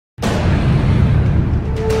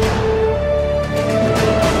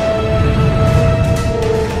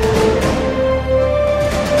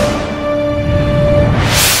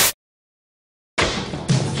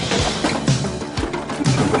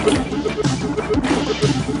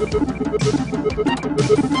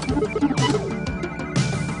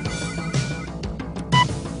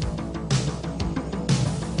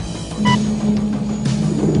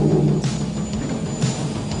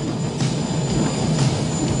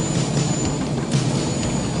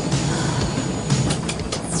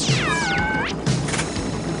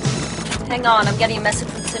Hang on, I'm getting a message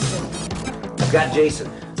from Central. I've got Jason.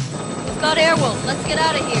 We've got Airwolf. Let's get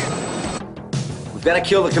out of here. We've got to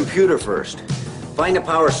kill the computer first. Find a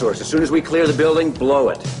power source. As soon as we clear the building, blow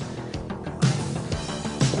it.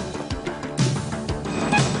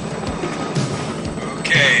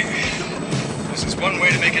 Okay. This is one way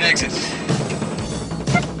to make an exit.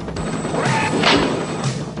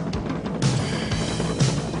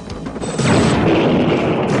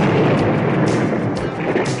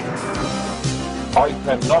 I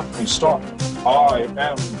cannot be stopped. I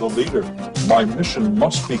am the leader. My mission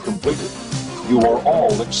must be completed. You are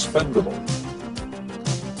all expendable.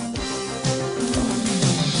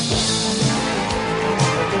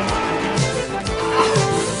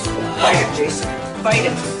 Fight it, Jason. Fight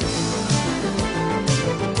it.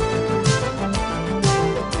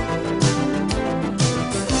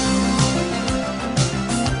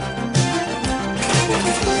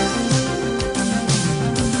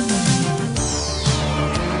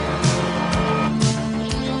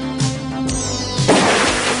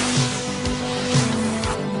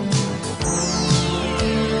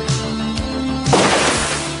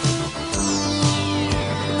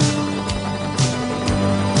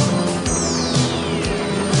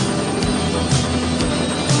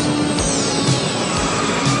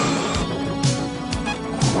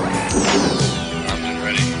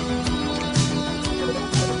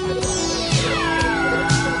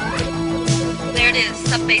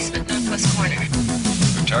 Sub-basement, northwest corner.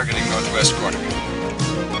 We're targeting northwest corner.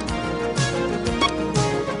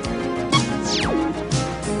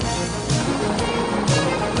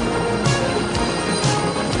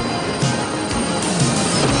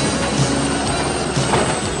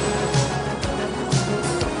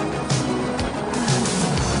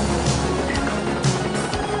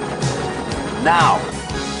 Now.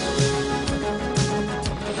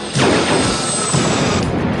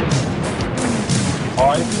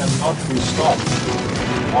 I cannot be stopped.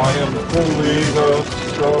 I am fully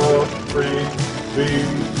free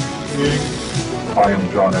being. I am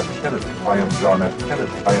John F. Kennedy. I am John F.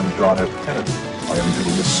 Kennedy. I am John F. Kennedy. I am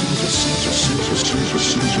Julius Caesar, Caesar, Caesar, Caesar,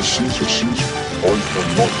 Caesar, Caesar, Caesar. I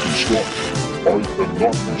cannot be stopped. I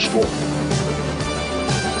cannot be stopped.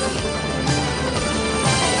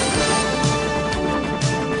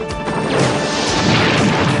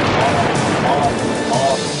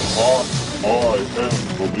 I am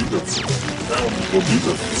the leader. I am the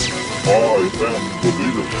leader. I am the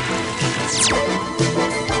leader.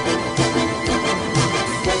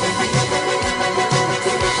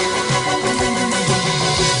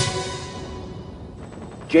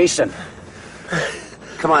 Jason.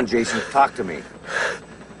 Come on, Jason. Talk to me.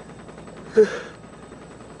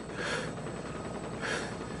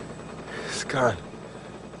 It's gone.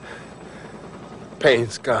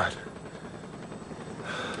 Pain's gone.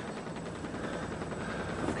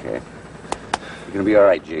 Okay. You're gonna be all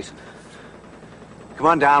right, Jason. Come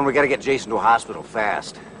on down. We gotta get Jason to a hospital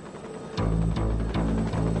fast.